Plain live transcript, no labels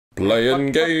Playing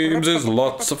games is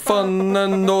lots of fun,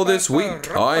 and all this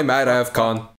week I'm at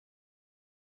AVCON.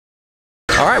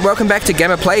 Alright, welcome back to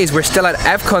Gamma Plays. We're still at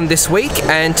AVCON this week,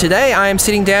 and today I am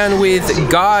sitting down with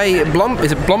Guy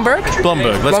Blomberg?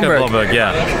 Blomberg, let's go Blomberg,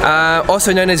 yeah.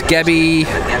 Also known as Gabby.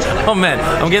 Oh man,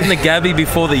 I'm getting the Gabby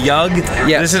before the Yug.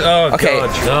 Yeah. This is, oh okay.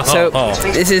 God. So,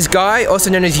 this is Guy,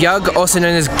 also known as Yug, also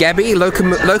known as Gabby,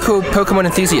 local Pokemon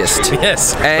enthusiast.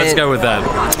 Yes, let's go with that.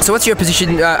 So what's your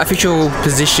position, official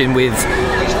position with...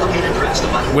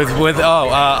 I'm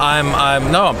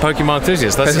Pokemon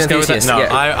enthusiast. Let's just go with that. No,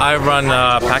 yeah. I run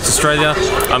PAX Australia.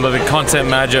 I'm a content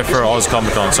manager for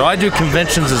OzComicCon, so I do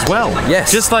conventions as well. Yes,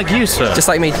 just like you, sir. Just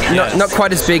like me. Yes. Not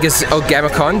quite as big as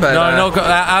GAMMA.CON, but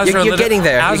you're getting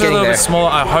there. Ours are a little bit smaller.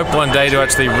 I hope one day to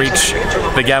actually reach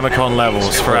the GAMMA.CON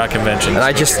levels for our conventions. And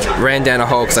I just ran down a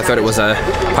hole because I thought it was a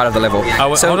part of the level.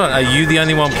 So, hold on, are you the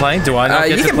only one playing? Do I not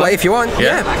get you to can play if you want.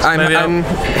 Yeah, I'm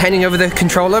handing over the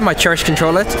controller, my cherished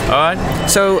controller. All right.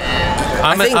 So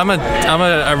I'm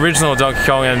an original Donkey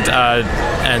Kong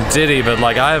and Diddy, but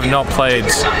like I have not played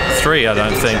 3. I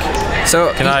don't think. So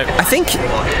I think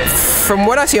from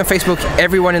what I see on Facebook,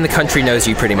 everyone in the country knows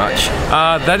you pretty much.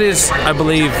 That is, I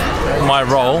believe, my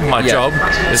role, my job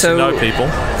is to know people.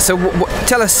 So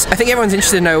tell us. I think everyone's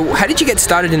interested to know, how did you get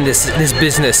started in this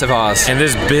business of ours? In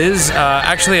this biz,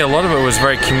 actually, a lot of it was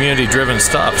very community-driven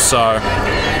stuff. So.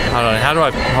 I don't know, how do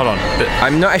I, hold on.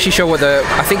 I'm not actually sure what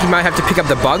I think you might have to pick up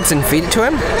the bugs and feed it to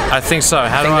him. I think so.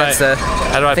 How do I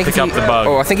pick up the bug?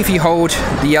 Oh, I think if you hold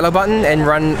the yellow button and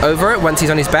run over it once he's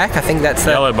on his back, I think that's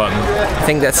the yellow button. I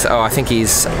think that's, I think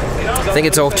it's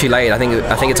all too late. I think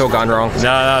it's all gone wrong.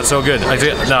 No, it's all good.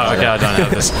 Okay, I don't have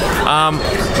this.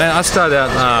 Man, I started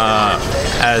out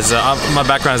as, my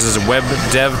background is as a web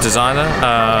dev designer,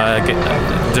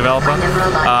 developer,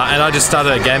 and I just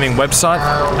started a gaming website,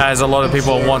 as a lot of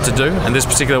people want to do, and this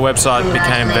particular website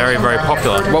became very, very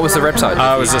popular. What was the website?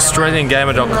 It was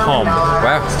AustralianGamer.com.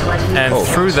 Wow. And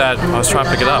through that, I was trying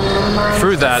to pick it up.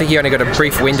 Through that, I think you only got a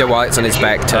brief window while it's on his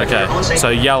back. Okay, so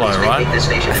yellow, right?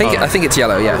 I think it's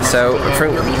yellow. Yeah. So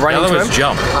from running yellow to is him.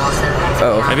 Jump.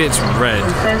 Oh. Maybe it's red.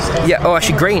 Yeah. Oh,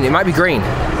 actually green. It might be green.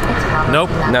 Nope.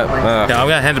 No. Okay, I'm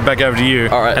gonna hand it back over to you.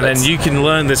 All right, and then you can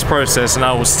learn this process, and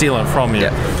I will steal it from you.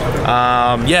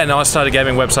 Yeah. I started a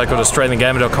gaming website called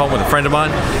AustralianGamer.com with a friend of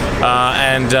mine,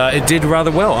 and it did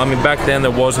rather well. I mean, back then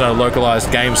there was no localized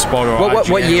GameSpot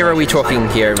or what year are we talking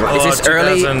here? Is this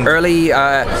early?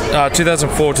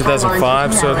 2004,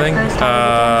 2005 sort of thing.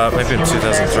 Maybe in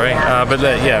 2003.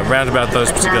 Yeah, round about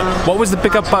those particular. What was the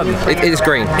pickup button? It is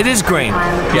green. It is green.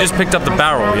 You just picked up the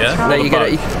barrel, yeah? No, you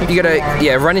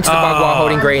gotta run into the bug while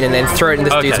holding green and then throw it in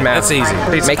this dude's mouth. That's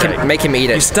easy. Make him eat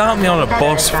it. You start me on a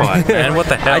boss fight, man. What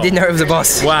the hell? I didn't know it was a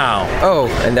boss. Wow. Oh,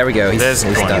 and there we go. He's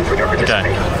done. Okay.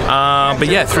 But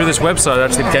yeah, through this website, it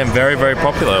actually became very, very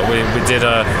popular. We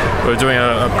were doing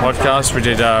a podcast. We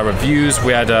did reviews.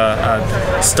 We had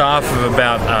a staff of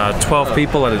about 12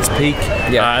 people at its peak.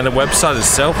 Yeah. And the website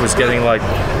itself was getting like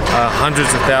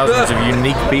hundreds of thousands of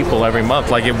unique people every month.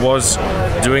 Like, it was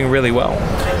doing really well.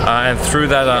 And through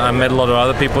that, I met a lot of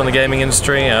other people in the gaming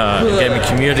industry, gaming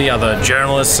community, other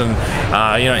journalists, and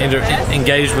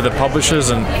engaged with the publishers,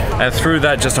 and through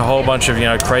that, just a whole bunch of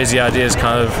crazy ideas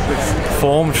kind of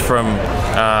formed from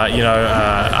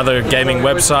other gaming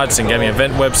websites and gaming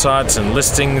event websites and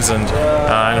listings, and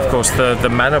of course the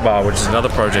Mana Bar, which is another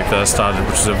project that I started,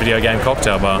 which is a video game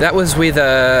cocktail bar. That was with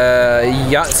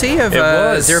Yahtzee of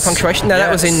Zero Punctuation. No,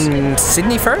 that was in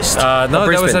Sydney first. No,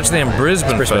 that was actually in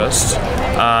Brisbane first.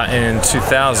 In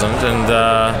 2000,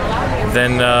 and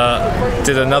then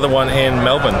did another one in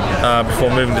Melbourne before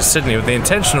moving to Sydney with the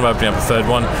intention of opening up a third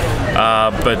one,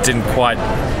 but didn't quite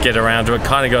get around to it.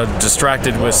 Kind of got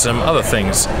distracted with some other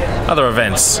things, other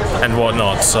events and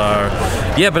whatnot. So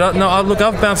yeah, but look,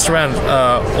 I've bounced around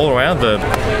all around the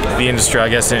industry, I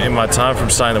guess, in my time, from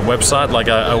starting the website. Like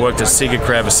I worked at Sega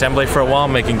Creative Assembly for a while,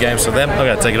 making games for them. I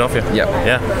gotta take it off you.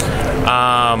 Yeah.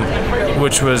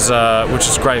 Which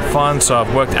is great fun. So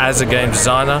I've worked as a game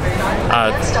designer,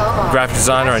 graphic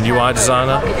designer, and UI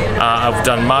designer. I've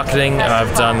done marketing.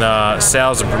 I've done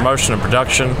sales and promotion and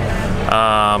production.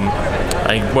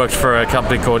 I worked for a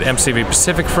company called MCV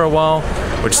Pacific for a while,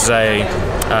 which is a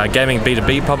gaming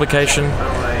B2B publication.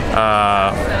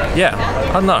 Yeah,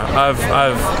 I don't know.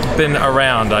 I've been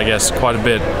around, I guess, quite a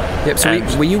bit. Yep.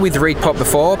 So were you with ReadPop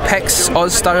before PAX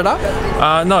Oz started up?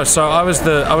 No. So I was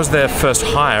their first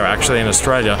hire actually in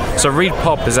Australia. So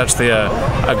ReadPop is actually a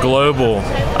global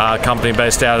company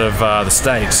based out of the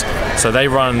States. So they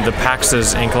run the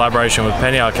PAXs in collaboration with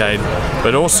Penny Arcade,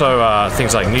 but also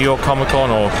things like New York Comic-Con,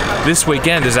 or this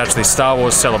weekend is actually Star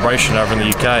Wars Celebration over in the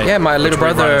UK. Yeah, my little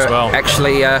brother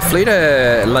actually flew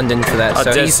to London for that,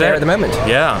 so he's there at the moment.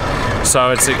 Yeah,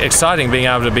 so it's exciting being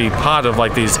able to be part of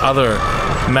like these other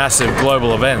massive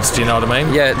global events. Do you know what I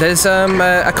mean? Yeah, there's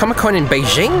a Comic-Con in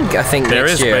Beijing, I think. There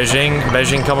next is year.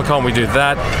 Beijing Comic-Con. We do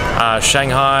that.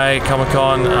 Shanghai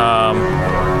Comic-Con.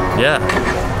 Yeah.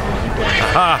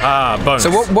 Bonus. So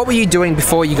what were you doing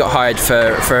before you got hired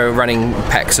for running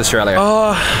PAX Australia?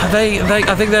 I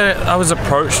think I was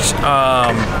approached.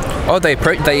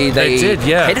 They did,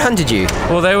 yeah. Headhunted you.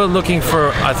 Well, they were looking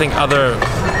for, I think, other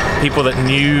people that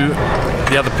knew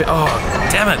the other.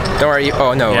 Damn it! Don't worry.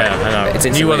 Oh no. Yeah, I know. It's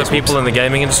new other people in the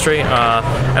gaming industry,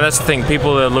 and that's the thing.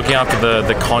 People that are looking after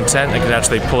the content and can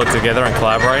actually pull it together and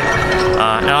collaborate.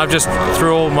 And I've just,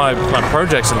 through all my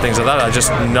projects and things like that, I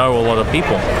just know a lot of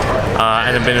people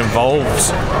and have been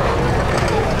involved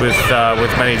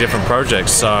with many different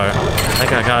projects. So I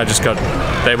think I kind of just got.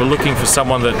 They were looking for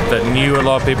someone that knew a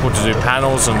lot of people to do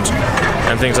panels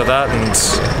and things like that and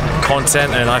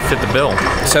content, and I fit the bill.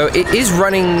 So it is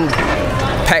running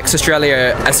PAX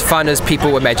Australia as fun as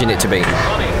people imagine it to be?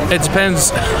 It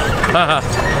depends.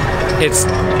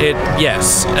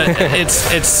 Yes.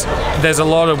 It's there's a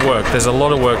lot of work. There's a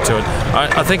lot of work to it.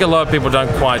 I think a lot of people don't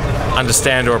quite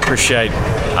understand or appreciate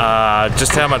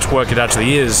just how much work it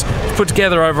actually is. Put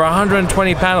together over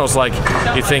 120 panels. Like,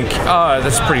 you think, oh,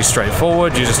 that's pretty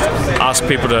straightforward. You just ask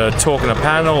people to talk in a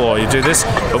panel, or you do this.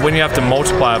 But when you have to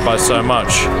multiply it by so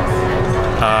much,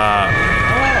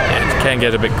 it can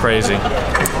get a bit crazy.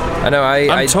 I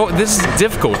know. This is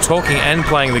difficult, talking and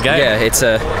playing the game. Yeah, it's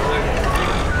a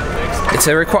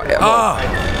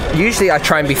usually I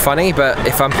try and be funny, but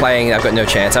if I'm playing, I've got no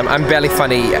chance. I'm barely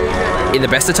funny in the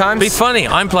best of times. Be funny.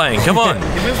 I'm playing. Come on.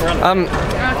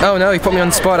 Oh no, he put me on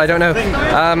the spot. I don't know.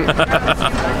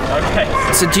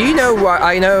 So do you know?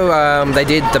 I know they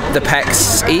did the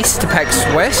PAX East to PAX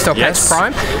West or PAX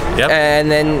Prime. Yep. And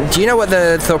then, do you know what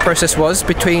the thought process was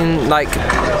between like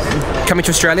coming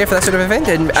to Australia for that sort of event?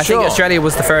 And I think Australia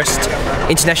was the first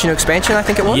international expansion. I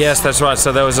think it was. Yes, that's right.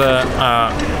 So there was a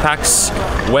PAX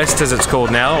West, as it's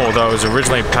called now, although it was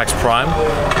originally PAX Prime,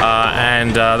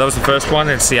 and that was the first one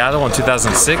in Seattle in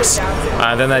 2006.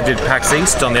 Then they did PAX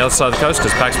East on the other side of the coast,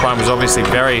 because PAX Prime was obviously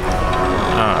very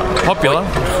popular.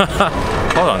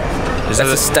 Hold on.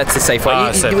 That's the safe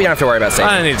way. We don't have to worry about saving.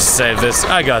 I don't need to save this.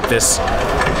 I got this.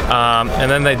 And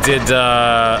then they did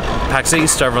PAX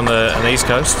East over on the East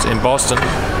Coast in Boston,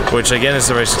 which again is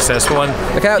very successful. And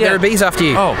look out, there are bees after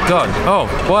you. Oh God! Oh,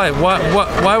 why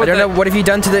would I don't know. What have you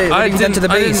done to the? What have you done to the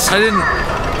bees? I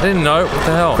didn't know. What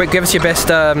the hell? Quick, give us your best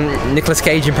Nicolas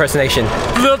Cage impersonation.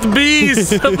 Not the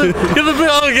bees. Oh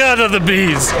God, not the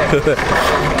bees.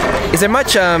 Is there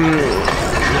much?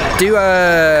 Do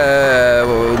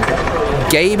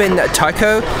Gabe and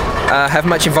Tycho have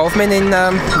much involvement in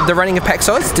the running of PAX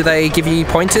Oz? Do they give you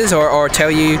pointers or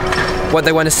tell you what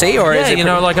they want to see? Or yeah, is it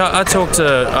like I talk to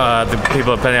the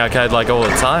people at Penny Arcade like all the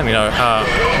time. You know,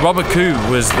 Robert Koo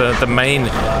was the main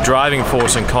driving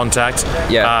force in Contact.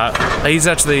 Yeah. He's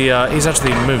actually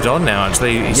moved on now.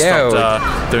 Actually, he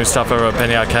stopped doing stuff over at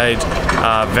Penny Arcade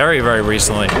very, very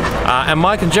recently. And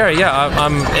Mike and Jerry,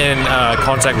 I'm in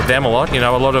contact with them a lot. You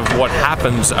know, a lot of what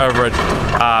happens over at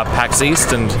PAX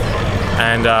East and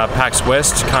PAX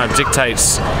West kind of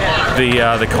dictates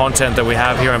the content that we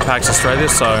have here in PAX Australia.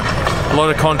 So a lot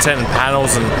of content and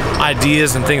panels and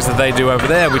ideas and things that they do over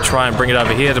there, we try and bring it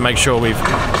over here to make sure we've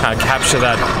capture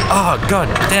that. Oh God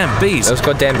damn bees! Those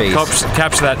goddamn bees.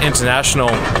 Capture that international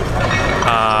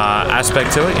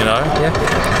aspect to it, you know. Yeah.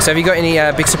 So have you got any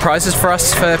big surprises for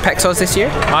us for PAX Oz this year?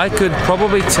 I could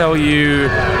probably tell you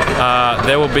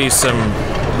there will be some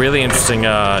really interesting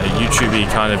YouTube-y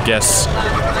kind of guests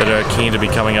that are keen to be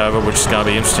coming over, which is going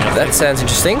to be interesting. That sounds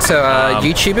interesting. So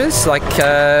YouTubers, like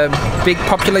big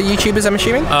popular YouTubers, I'm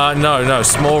assuming? No,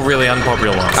 small, really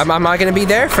unpopular ones. Am I going to be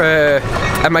there for?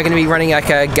 Am I going to be running like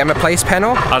a Gamma.PLAYS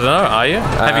panel? I don't know. Are you?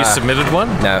 Have you submitted one?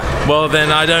 No. Well, then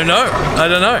I don't know. I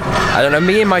don't know.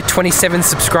 Me and my 27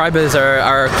 subscribers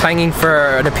are clanging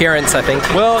for an appearance, I think.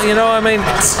 Well, you know, I mean,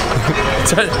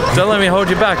 don't let me hold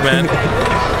you back, man.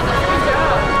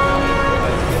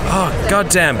 Oh,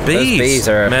 goddamn bees! Those bees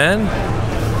are, man.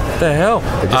 What the hell?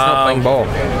 They're just not playing ball.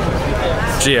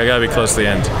 Gee, I gotta be close to the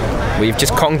end. We've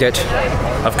just conged it.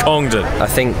 I've conged it. I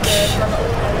think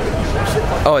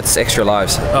Oh, it's extra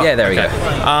lives. Yeah, there we go.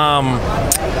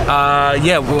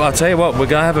 Yeah, well, I'll tell you what, we're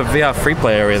gonna have a VR free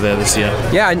play area there this year.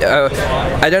 Yeah,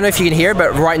 I don't know if you can hear,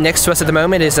 but right next to us at the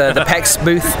moment is the PAX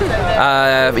booth.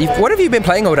 What have you been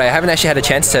playing all day? I haven't actually had a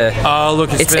chance to. Oh,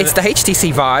 look, it's the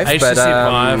HTC Vive. HTC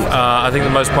Vive. I think the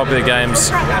most popular games.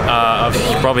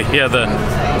 You probably hear the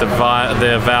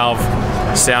Valve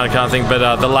sound kind of thing,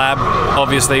 but the lab,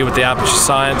 obviously, with the Aperture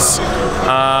Science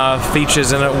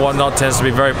features in it, whatnot, tends to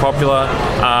be very popular.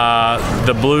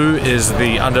 The blue is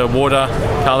the underwater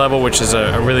level, which is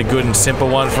a really good and simple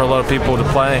one for a lot of people to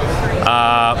play.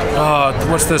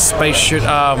 What's the space shoot?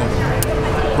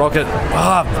 Rocket.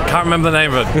 Can't remember the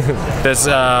name of it. There's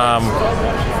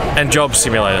and Job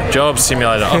Simulator. Job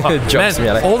Simulator.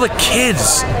 Simulator. All the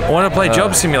kids want to play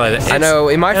Job Simulator. It's I know.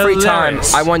 In my free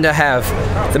hilarious. time, I want to have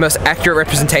the most accurate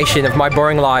representation of my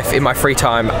boring life in my free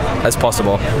time as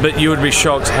possible. But you would be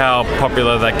shocked how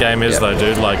popular that game is, though,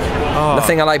 dude. Like,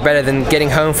 nothing I like better than getting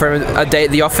home from a day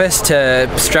at the office to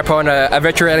strap on a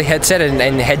virtual reality headset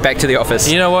and head back to the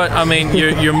office. You know what? I mean,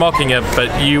 you're mocking it,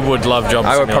 but you would love Job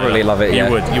Simulator. I would probably love it. Yeah.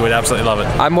 You would absolutely love it.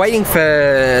 I'm waiting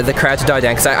for the crowd to die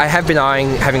down because I have been eyeing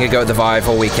having a go at the Vive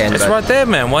all weekend. It's right there,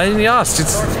 man. Why didn't you ask?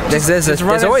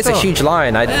 There's always a huge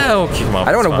line. I we'll keep them up.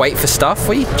 I don't want to wait for stuff.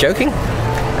 What are you joking?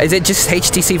 Is it just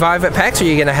HTC Vive at PAX, or are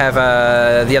you going to have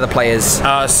the other players?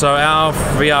 So our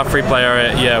VR free play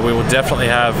area, yeah, we will definitely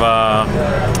have.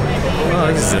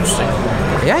 This is interesting.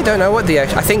 Yeah, I don't know what the. I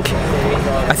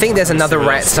think there's another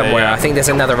rat somewhere. Yeah. I think there's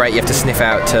another rat you have to sniff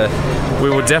out to. We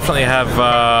will definitely have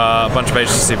a bunch of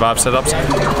HTC Vive setups,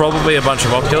 probably a bunch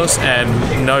of Oculus, and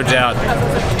no doubt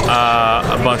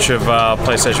a bunch of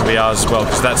PlayStation VRs as well,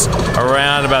 because that's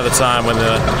around about the time when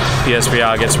the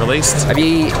PSVR gets released. Have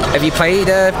you played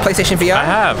PlayStation VR? I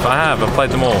have. I've played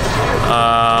them all.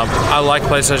 I like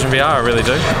PlayStation VR. I really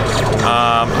do.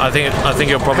 I think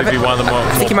it'll probably be one of the more.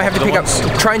 I think you might have to pick up.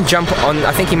 Try and jump on.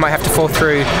 I think you might have to fall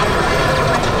through.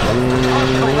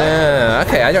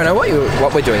 Okay, I don't know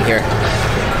what we're doing here.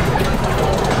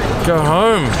 Go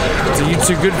home. Are you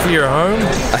too good for your home?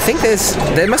 I think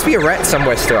there must be a rat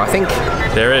somewhere still. I think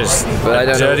there is. But I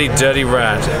don't know. Dirty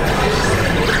rat.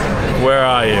 Where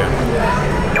are you?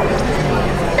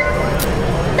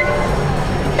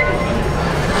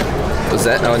 Was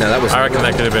that? Oh no, that was. I reckon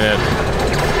that could have been it.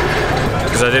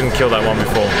 Because I didn't kill that one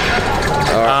before.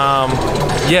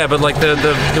 Yeah, but like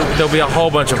there'll be a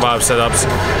whole bunch of Vive setups.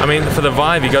 I mean, for the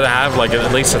Vive, you got to have like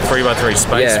at least a 3x3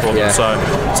 space for them. So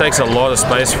it takes a lot of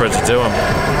space for it to do them.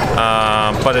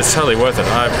 But it's totally worth it.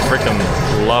 I freaking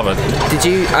love it. Did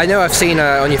you? I know I've seen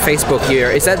on your Facebook here.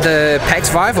 Is that the PAX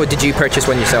Vive, or did you purchase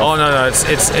one yourself? Oh no,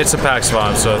 it's a PAX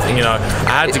Vive. So you know,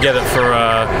 I had to get it for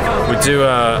we do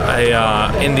a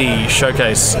indie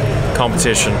showcase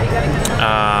competition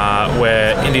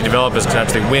where indie developers can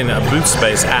actually win a booth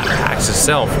space at PAX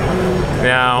itself.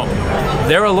 Now,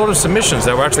 there are a lot of submissions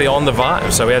that were actually on the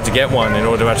Vive, so we had to get one in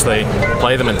order to actually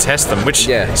play them and test them, which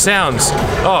sounds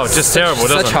just terrible,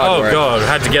 doesn't it? Oh god,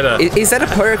 had to get a. Is that a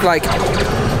perk? Like,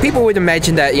 people would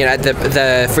imagine that, you know, at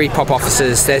the free pop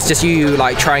offices, there's just you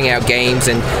like trying out games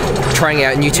and trying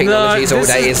out new technologies all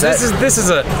day. This is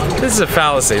a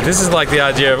fallacy. This is like the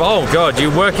idea of, oh god, you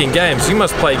work in games, you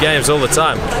must play games all the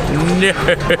time. No.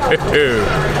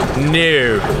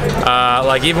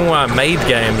 Like even when I made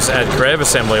games at Creative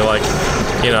Assembly, like,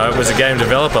 you know, it was a game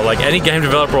developer. Like any game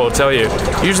developer will tell you,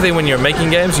 usually when you're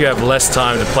making games, you have less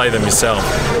time to play them yourself.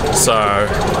 So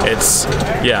it's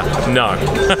no.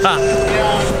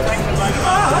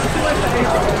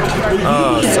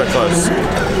 Oh, so close.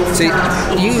 So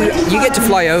you get to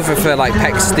fly over for like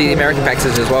PAX, the American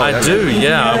PAXs as well. I do,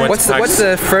 yeah. I what's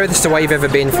the furthest away you've ever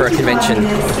been for a convention?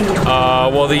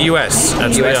 Well, the US.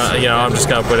 Actually, you know, I'm just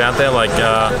going to put it out there, like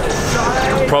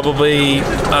probably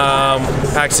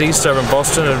PAX East over in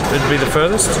Boston. It'd be the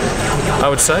furthest, I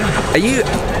would say.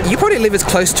 You probably live as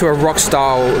close to a rock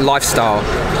style lifestyle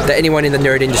that anyone in the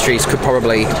nerd industries could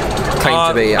probably claim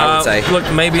to be, I would say.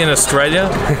 Look, maybe in Australia,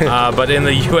 but in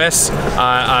the US,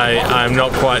 I'm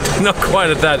not quite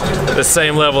at the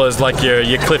same level as like your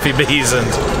Cliffy B's and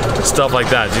stuff like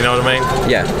that. Do you know what I mean?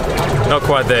 Yeah. Not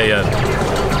quite there yet.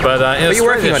 But in Australia, you're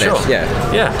working on it.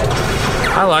 Yeah.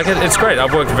 I like it. It's great.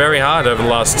 I've worked very hard over the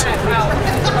last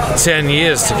 10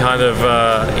 years to kind of,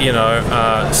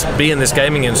 be in this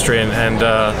gaming industry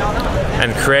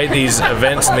and create these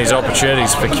events and these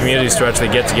opportunities for communities to actually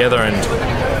get together and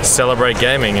celebrate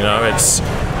gaming. You know,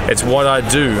 it's what I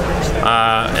do,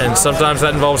 and sometimes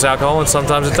that involves alcohol, and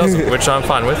sometimes it doesn't, which I'm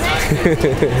fine with.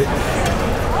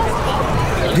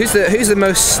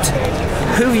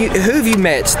 Who have you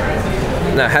met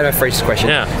No, how do I phrase this question?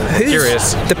 Yeah, Who's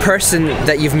curious. the person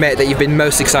that you've met that you've been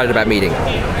most excited about meeting?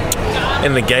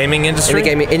 In the gaming industry?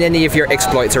 In any of your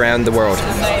exploits around the world?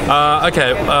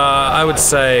 Okay, I would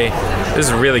say, this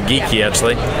is really geeky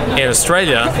actually. In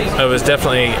Australia, it was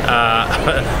definitely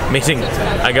meeting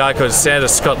a guy called Senator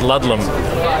Scott Ludlam.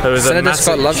 Who was Senator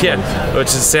Scott Ludlam? Yeah, which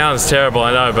sounds terrible,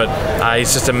 I know, but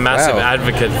he's just a massive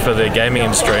advocate for the gaming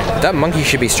industry. That monkey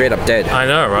should be straight up dead. I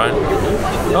know, right?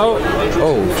 Oh,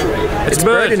 it's a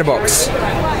bird in a box.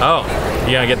 Oh,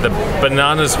 you're gonna get the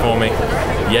bananas for me.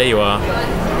 Yeah, you are.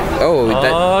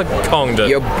 Oh, conged it.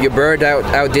 Your bird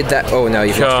outdid that. Oh no,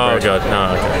 you've lost your bird. Oh god,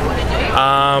 no.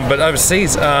 Okay. But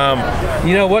overseas,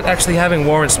 you know what? Actually, having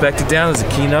Warren Spector down as a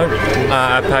keynote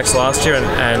at PAX last year,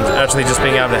 and actually just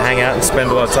being able to hang out and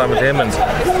spend a lot of time with him and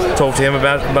talk to him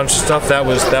about a bunch of stuff, that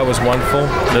was wonderful.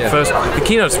 The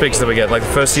keynote speakers that we get, like the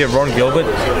first year, Ron Gilbert,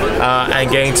 and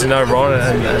getting to know Ron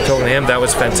and talking to him, that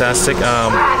was fantastic.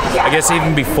 I guess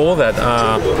even before that,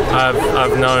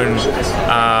 I've known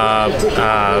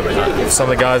some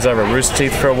of the guys over at Rooster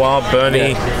Teeth for a while.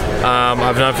 Bernie,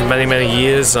 I've known for many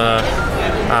years.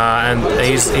 And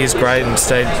he's great and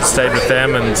stayed with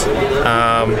them, and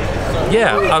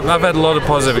I've had a lot of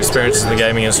positive experiences in the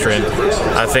gaming industry, and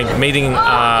I think meeting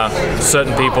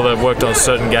certain people that have worked on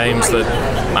certain games that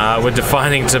were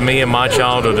defining to me in my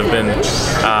childhood have been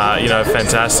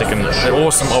fantastic and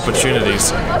awesome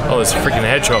opportunities. Oh, there's freaking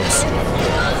hedgehogs.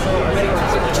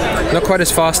 Not quite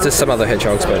as fast as some other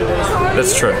hedgehogs, but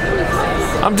that's true.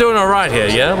 I'm doing all right here,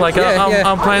 yeah. Like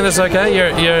I'm playing this okay.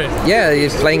 You're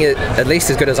playing it at least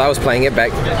as good as I was playing it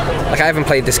back. Like I haven't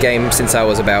played this game since I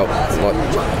was about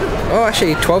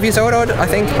 12 years old. I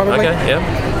think probably. Okay,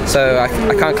 yeah. So I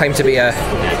can't claim to be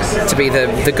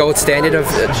the gold standard of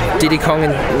Diddy Kong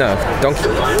and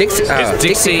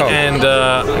Dixie and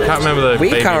I can't remember the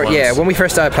baby ones. Yeah, when we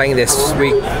first started playing this,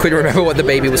 we couldn't remember what the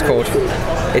baby was called.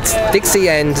 It's Dixie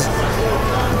and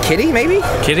Kitty, maybe?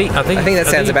 Kitty? I think that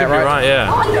sounds about right.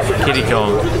 Yeah. Kitty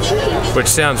Kong. Which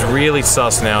sounds really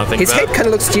sus now, I think. His head kind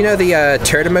of looks, do you know the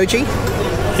turd emoji?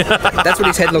 That's what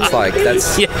his head looks like.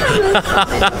 That's. Yeah.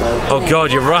 Oh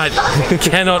god, you're right.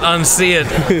 Cannot unsee it.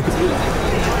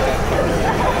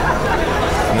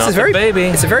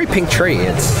 It's a very pink tree.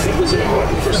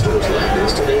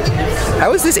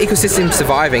 How is this ecosystem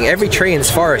surviving? Every tree in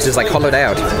this forest is like hollowed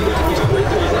out.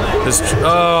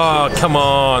 Oh, come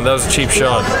on. That was a cheap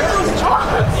shot.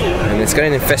 And it's got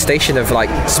an infestation of like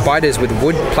spiders with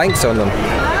wood planks on them.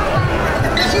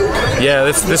 Yeah,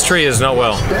 this tree is not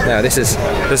well. No, this is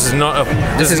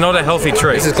not a healthy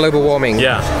tree. This is global warming.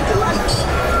 Yeah.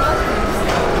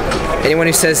 Anyone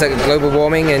who says that global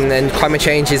warming and climate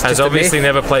change is has just obviously a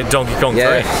myth, never played Donkey Kong 3.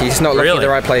 Yeah, he's not looking at the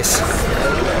right place.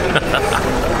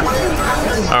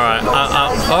 All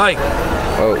right.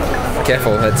 Oh,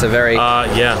 careful! It's a very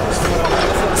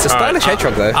It's a stylish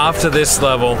hedgehog, though. After this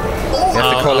level, you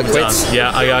have to call it quits. Done.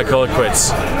 Yeah, I gotta call it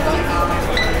quits.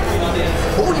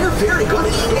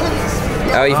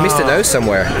 Oh, you've missed an O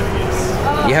somewhere.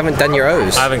 You haven't done your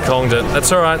O's. I haven't Konged it.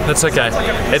 That's all right. That's okay.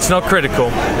 It's not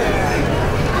critical.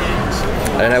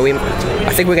 I don't know.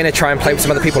 I think we're going to try and play with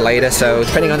some other people later. So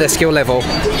depending on their skill level,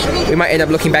 we might end up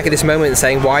looking back at this moment and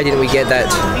saying, "Why didn't we get that?"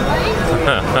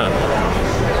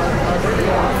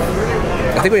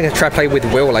 I think we're going to try play with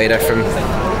Will later, from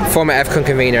former AVCON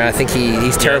convener. I think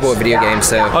he's terrible at video games.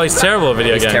 So he's terrible at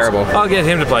video games. He's terrible. I'll get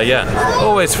him to play. Yeah,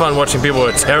 always fun watching people who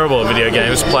are terrible at video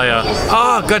games play.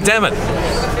 Oh, god damn it!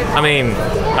 I mean,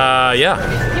 yeah.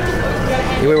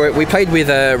 We played with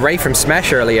Ray from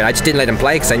Smash earlier. I just didn't let him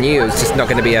play because I knew it was just not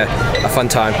going to be a fun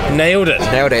time. Nailed it. All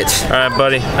right,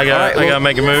 buddy. I gotta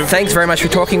make a move. Thanks very much for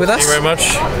talking with us. Thank you very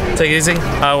much. Take it easy.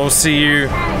 I will see you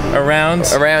around.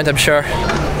 I'm sure.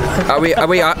 Are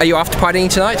you after partying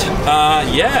tonight?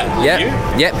 Yeah.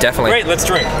 Yeah. Yep, definitely. Great. Let's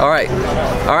drink. All right.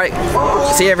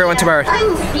 See you everyone tomorrow.